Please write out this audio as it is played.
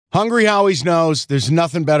Hungry Howie's knows there's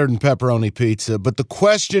nothing better than pepperoni pizza, but the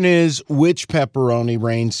question is, which pepperoni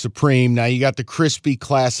reigns supreme? Now, you got the crispy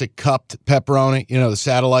classic cupped pepperoni, the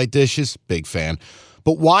satellite dishes, big fan.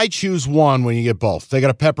 But why choose one when you get both? They got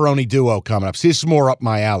a pepperoni duo coming up. See, this is more up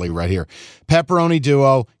my alley right here. Pepperoni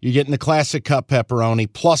duo, you're getting the classic cup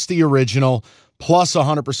pepperoni, plus the original, plus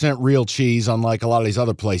 100% real cheese, unlike a lot of these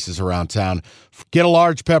other places around town. Get a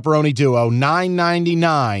large pepperoni duo,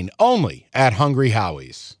 $9.99, only at Hungry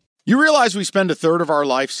Howie's. You realize we spend a third of our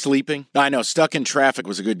life sleeping? I know, stuck in traffic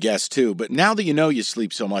was a good guess too, but now that you know you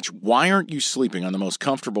sleep so much, why aren't you sleeping on the most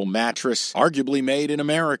comfortable mattress arguably made in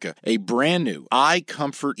America? A brand new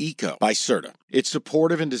iComfort Eco by Serta. It's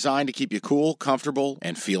supportive and designed to keep you cool, comfortable,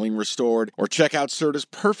 and feeling restored. Or check out Serta's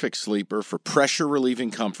Perfect Sleeper for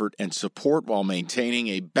pressure-relieving comfort and support while maintaining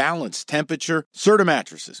a balanced temperature. Serta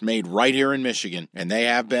mattresses made right here in Michigan, and they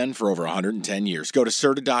have been for over 110 years. Go to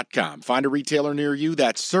Serta.com. Find a retailer near you.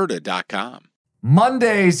 That's Serta.com.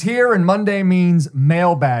 Monday's here, and Monday means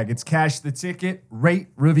mailbag. It's Cash the Ticket. Rate,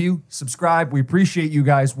 review, subscribe. We appreciate you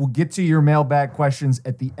guys. We'll get to your mailbag questions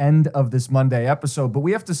at the end of this Monday episode, but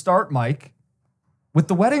we have to start, Mike, with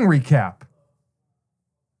the wedding recap.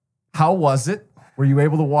 How was it? Were you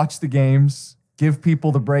able to watch the games? Give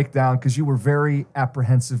people the breakdown, because you were very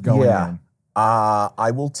apprehensive going in.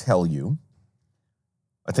 I will tell you,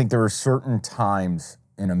 I think there are certain times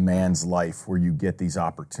in a man's life where you get these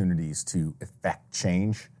opportunities to effect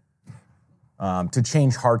change, to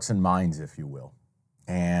change hearts and minds, if you will.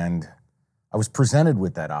 And I was presented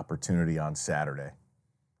with that opportunity on Saturday.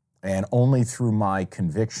 And only through my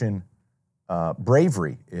conviction,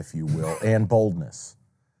 bravery, if you will, and boldness,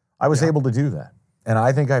 I was able to do that. And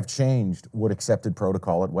I think I've changed what accepted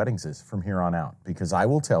protocol at weddings is from here on out. Because I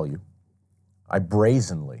will tell you, I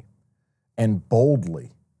brazenly and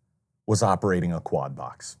boldly was operating a quad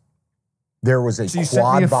box. There was a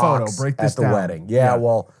quad box at the wedding. Yeah,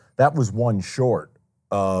 well, that was one short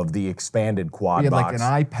of the expanded quad box. Like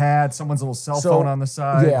an iPad, someone's little cell phone on the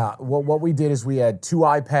side. Yeah, well, what we did is we had 2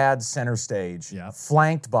 iPads center stage,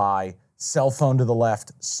 flanked by cell phone to the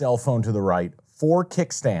left, cell phone to the right, 4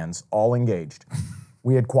 kickstands, all engaged.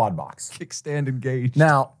 We had quad box. Kickstand engaged.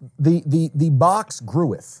 Now, the box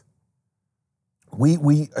greweth. All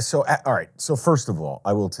right. So first of all,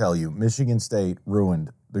 I will tell you, Michigan State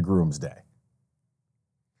ruined the groom's day.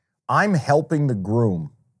 I'm helping the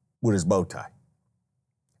groom with his bow tie,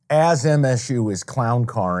 as MSU is clown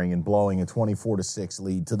carring and blowing a 24-6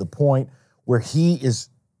 lead to the point where he is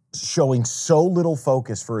showing so little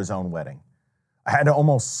focus for his own wedding. I had to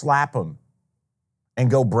almost slap him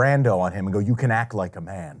and go Brando on him and go, "You can act like a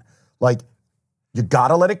man. Like, you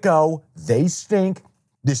gotta let it go. They stink.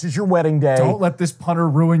 This is your wedding day. Don't let this punter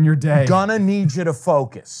ruin your day. Gonna need you to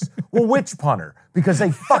focus." Well, which punter? Because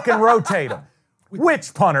they fucking rotate them.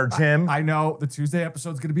 Which punter, Jim? I know. The Tuesday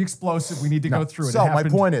episode's going to be explosive. We need to go through it. So my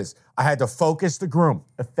point is, I had to focus the groom,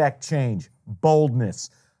 effect change,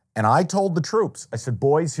 boldness. And I told the troops, I said,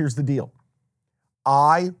 "Boys, here's the deal.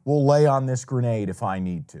 I will lay on this grenade if I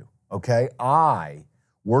need to, okay?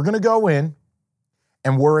 We're going to go in,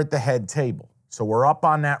 and we're at the head table. So we're up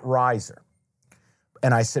on that riser.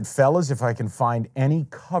 And I said, fellas, if I can find any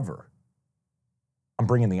cover, I'm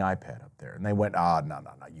bringing the iPad up there." And they went, no,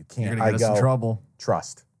 you can't. You're going to get us in trouble.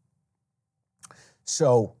 Trust.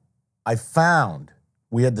 So I found,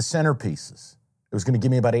 we had the centerpieces. It was going to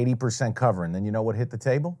give me about 80% cover. And then you know what hit the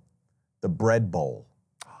table? The bread bowl.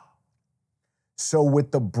 So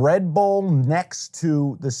with the bread bowl next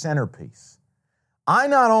to the centerpiece, I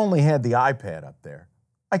not only had the iPad up there,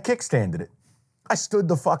 I kickstanded it. I stood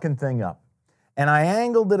the fucking thing up. And I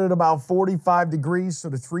angled it at about 45 degrees so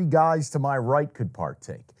the 3 guys to my right could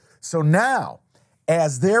partake. So now,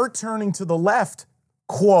 as they're turning to the left,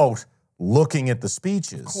 quote, looking at the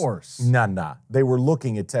speeches. Of course. Nah. They were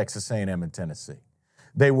looking at Texas A&M and Tennessee.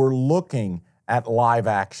 They were looking at live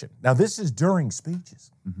action. Now, this is during speeches.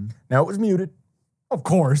 Mm-hmm. Now, it was muted. Of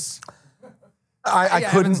course. I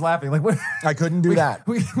couldn't. Evan's laughing. Like, what? I couldn't do that.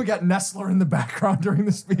 We got Nestler in the background during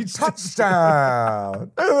the speech.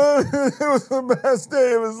 Touchdown! It was the best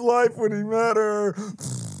day of his life when he met her.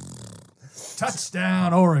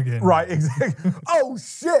 Touchdown, Oregon. Right, exactly. Oh,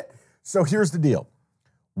 shit. So here's the deal.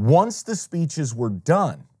 Once the speeches were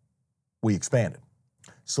done, we expanded.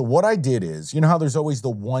 So what I did is, you know how there's always the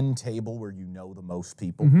one table where you know the most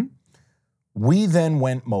people? Mm-hmm. We then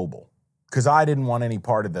went mobile. Because I didn't want any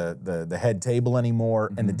part of the head table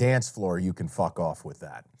anymore, and the dance floor, you can fuck off with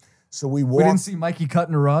that. So we didn't see Mikey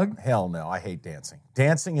cutting a rug? Hell no, I hate dancing.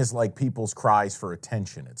 Dancing is like people's cries for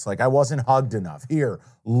attention. It's like, I wasn't hugged enough. Here,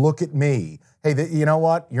 look at me. Hey, you know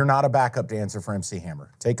what? You're not a backup dancer for MC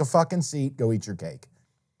Hammer. Take a fucking seat, go eat your cake.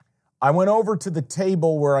 I went over to the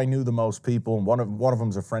table where I knew the most people, and one of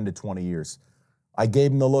them's a friend of 20 years. I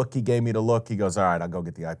gave him the look. He gave me the look. He goes, all right, I'll go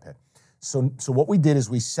get the iPad. So what we did is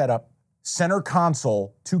we set up center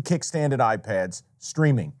console, 2 kickstanded iPads,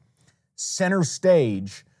 streaming. Center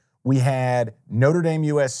stage, we had Notre Dame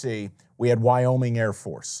USC, we had Wyoming Air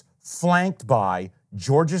Force, flanked by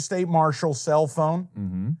Georgia State Marshall cell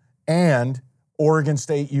phone and Oregon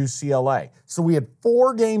State UCLA. So we had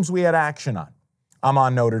 4 games we had action on. I'm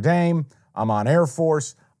on Notre Dame, I'm on Air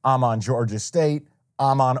Force, I'm on Georgia State,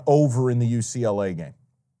 I'm on over in the UCLA game.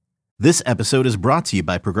 This episode is brought to you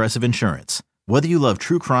by Progressive Insurance. Whether you love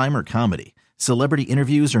true crime or comedy, celebrity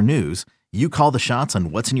interviews or news, you call the shots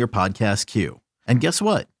on what's in your podcast queue. And guess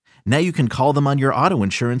what? Now you can call them on your auto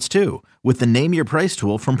insurance too with the Name Your Price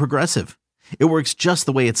tool from Progressive. It works just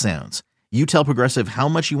the way it sounds. You tell Progressive how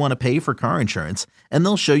much you want to pay for car insurance, and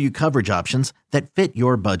they'll show you coverage options that fit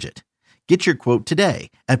your budget. Get your quote today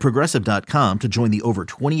at Progressive.com to join the over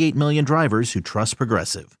 28 million drivers who trust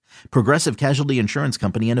Progressive. Progressive Casualty Insurance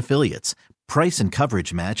Company and Affiliates. Price and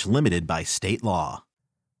coverage match limited by state law.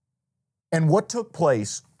 And what took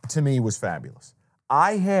place to me was fabulous.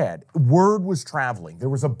 Word was traveling. There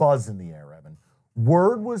was a buzz in the air, Evan.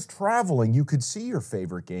 Word was traveling. You could see your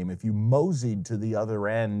favorite game if you moseyed to the other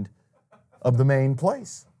end of the main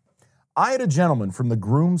place. I had a gentleman from the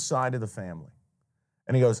groom's side of the family.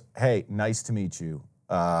 And he goes, hey, nice to meet you.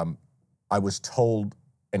 I was told,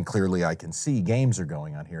 and clearly I can see, games are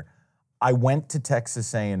going on here. I went to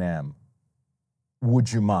Texas A&M.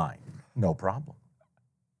 Would you mind? No problem.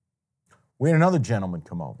 We had another gentleman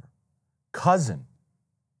come over. Cousin,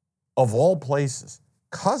 of all places,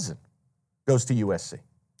 cousin goes to USC.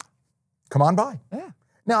 Come on by. Yeah.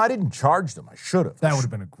 Now, I didn't charge them. I should have. That would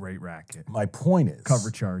have been a great racket. My point is...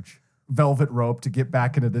 Cover charge. Velvet rope to get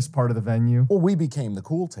back into this part of the venue. Well, we became the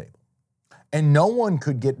cool table. And no one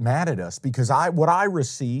could get mad at us because what I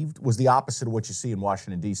received was the opposite of what you see in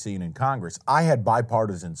Washington, D.C. and in Congress. I had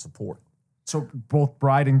bipartisan support. So both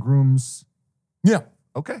bride and grooms? Yeah.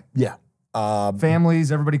 Okay. Yeah.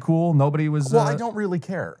 Families, everybody cool? Nobody was... Well, I don't really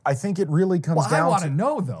care. I think it really comes down to... I want to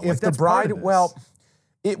know, though. If the bride... Well,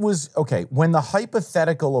 it was... Okay, when the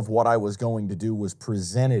hypothetical of what I was going to do was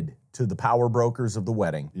presented to the power brokers of the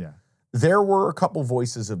wedding, there were a couple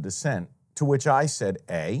voices of dissent, to which I said,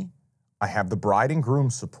 A, I have the bride and groom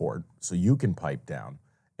support, so you can pipe down,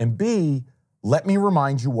 and B, let me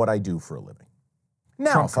remind you what I do for a living.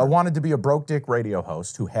 Now, if I wanted to be a broke dick radio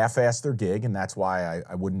host who half-assed their gig, and that's why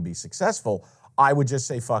I wouldn't be successful, I would just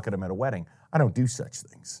say, fuck it, I'm at a wedding. I don't do such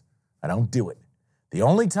things. I don't do it. The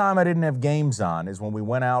only time I didn't have games on is when we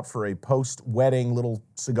went out for a post-wedding little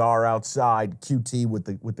cigar outside, QT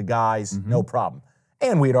with the guys, no problem.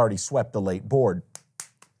 And we had already swept the late board.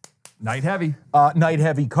 Night heavy. Night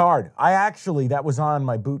heavy card. That was on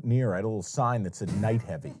my boutonniere. I had a little sign that said night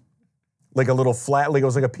heavy. Like a little flat, like it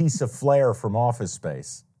was like a piece of flair from Office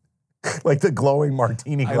Space. Like the glowing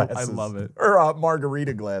martini glasses. I love it. Or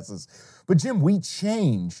margarita glasses. But Jim, we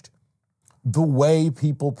changed the way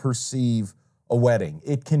people perceive a wedding.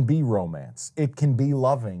 It can be romance. It can be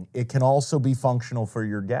loving. It can also be functional for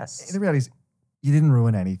your guests. The reality is, you didn't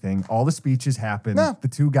ruin anything. All the speeches happened. No. The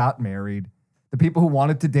two got married. The people who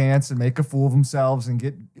wanted to dance and make a fool of themselves and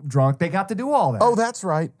get drunk, they got to do all that. Oh, that's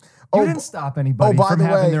right. You didn't stop anybody from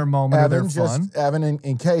having their moment Evan, or their fun. Evan,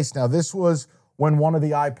 in case, now this was when one of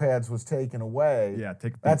the iPads was taken away. Yeah,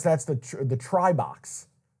 that's the tri-box,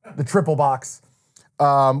 the triple box.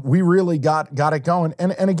 We really got it going.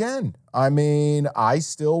 And again, I mean, I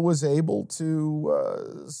still was able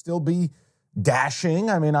to still be dashing.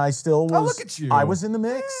 I mean, I still was. Oh, look at you. I was in the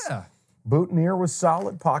mix. Yeah. Boutonniere was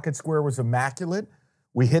solid. Pocket square was immaculate.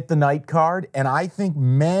 We hit the night card, and I think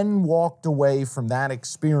men walked away from that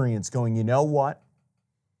experience going, you know what?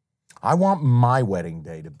 I want my wedding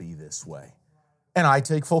day to be this way. And I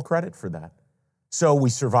take full credit for that. So we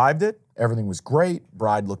survived it. Everything was great.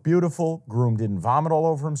 Bride looked beautiful. Groom didn't vomit all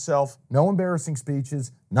over himself. No embarrassing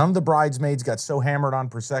speeches. None of the bridesmaids got so hammered on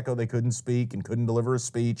Prosecco they couldn't speak and couldn't deliver a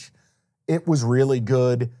speech. It was really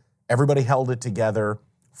good. Everybody held it together.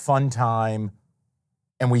 Fun time.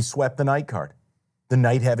 And we swept the night card. The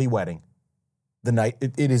night heavy wedding.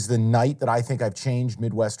 It is the night that I think I've changed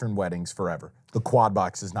Midwestern weddings forever. The quad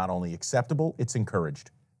box is not only acceptable, it's encouraged.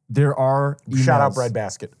 There are emails. Shout out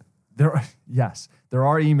Breadbasket. There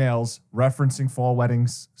are emails referencing fall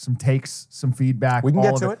weddings, some takes, some feedback. We can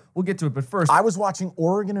get to it. We'll get to it, but first. I was watching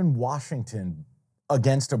Oregon and Washington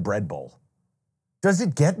against a bread bowl. Does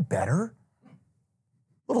it get better?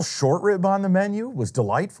 Little short rib on the menu was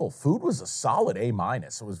delightful. Food was a solid A-. I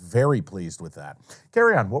was very pleased with that.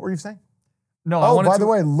 Carry on. What were you saying? No, by the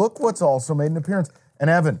way, look what's also made an appearance. And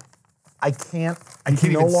Evan, I can can't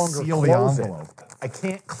no even longer seal the close it. envelope. I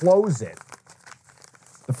can't close it.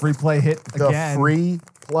 The free play hit again. The free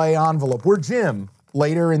play envelope, where Jim,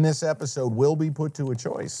 later in this episode, will be put to a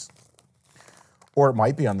choice. Or it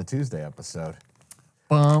might be on the Tuesday episode.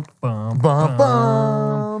 Bum, bum, Bum,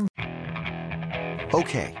 bum.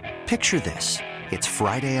 Okay, picture this. It's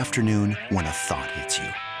Friday afternoon when a thought hits you.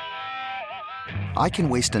 I can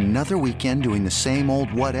waste another weekend doing the same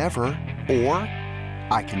old whatever, or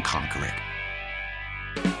I can conquer it.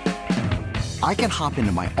 I can hop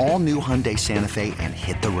into my all-new Hyundai Santa Fe and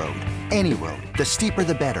hit the road. Any road. The steeper,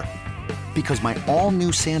 the better. Because my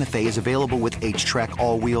all-new Santa Fe is available with H-Track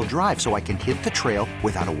all-wheel drive, so I can hit the trail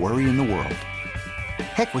without a worry in the world.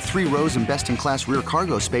 Heck, with 3 rows and best-in-class rear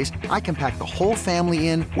cargo space, I can pack the whole family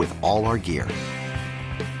in with all our gear.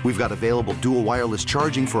 We've got available dual wireless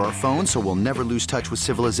charging for our phones, so we'll never lose touch with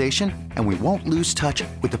civilization, and we won't lose touch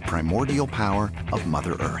with the primordial power of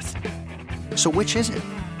Mother Earth. So which is it?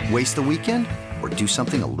 Waste the weekend or do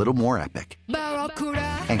something a little more epic?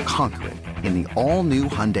 And conquer it in the all-new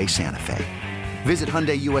Hyundai Santa Fe. Visit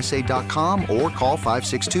HyundaiUSA.com or call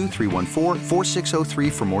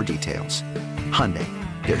 562-314-4603 for more details. Hyundai,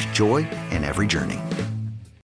 there's joy in every journey.